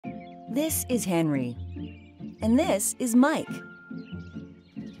This is Henry, and this is Mike.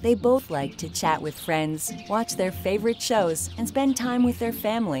 They both like to chat with friends, watch their favorite shows, and spend time with their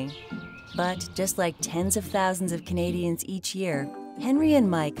family. But just like tens of thousands of Canadians each year, Henry and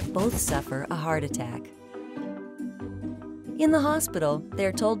Mike both suffer a heart attack. In the hospital,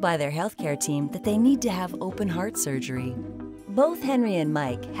 they're told by their healthcare team that they need to have open heart surgery. Both Henry and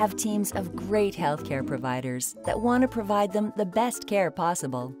Mike have teams of great healthcare providers that want to provide them the best care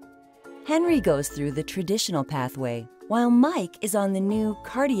possible. Henry goes through the traditional pathway, while Mike is on the new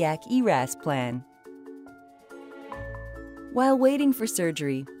cardiac ERAS plan. While waiting for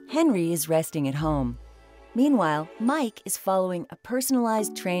surgery, Henry is resting at home. Meanwhile, Mike is following a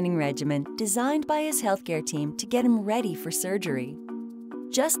personalized training regimen designed by his healthcare team to get him ready for surgery.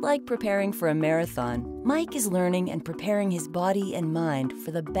 Just like preparing for a marathon, Mike is learning and preparing his body and mind for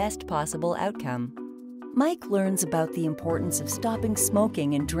the best possible outcome. Mike learns about the importance of stopping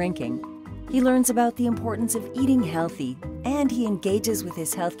smoking and drinking. He learns about the importance of eating healthy, and he engages with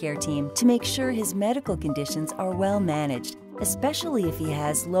his healthcare team to make sure his medical conditions are well managed, especially if he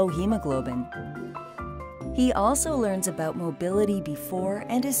has low hemoglobin. He also learns about mobility before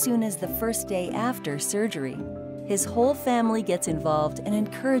and as soon as the first day after surgery. His whole family gets involved and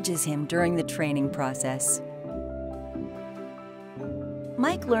encourages him during the training process.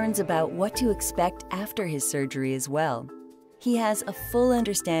 Mike learns about what to expect after his surgery as well. He has a full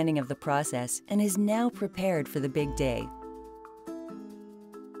understanding of the process and is now prepared for the big day.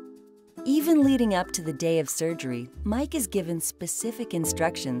 Even leading up to the day of surgery, Mike is given specific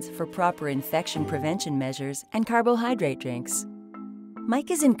instructions for proper infection prevention measures and carbohydrate drinks. Mike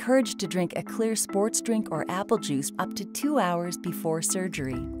is encouraged to drink a clear sports drink or apple juice up to 2 hours before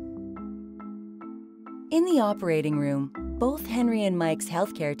surgery. In the operating room, both Henry and Mike's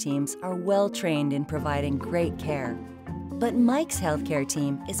healthcare teams are well trained in providing great care. But Mike's healthcare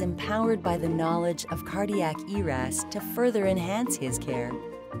team is empowered by the knowledge of cardiac ERAS to further enhance his care.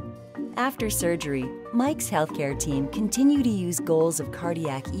 After surgery, Mike's healthcare team continue to use goals of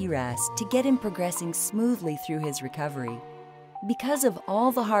cardiac ERAS to get him progressing smoothly through his recovery. Because of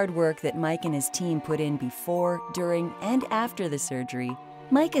all the hard work that Mike and his team put in before, during, and after the surgery,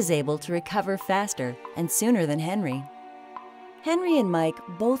 Mike is able to recover faster and sooner than Henry. Henry and Mike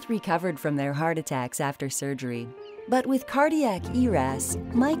both recovered from their heart attacks after surgery. But with cardiac ERAS,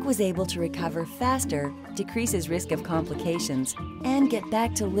 Mike was able to recover faster, decrease his risk of complications, and get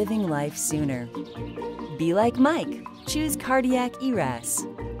back to living life sooner. Be like Mike. Choose cardiac ERAS.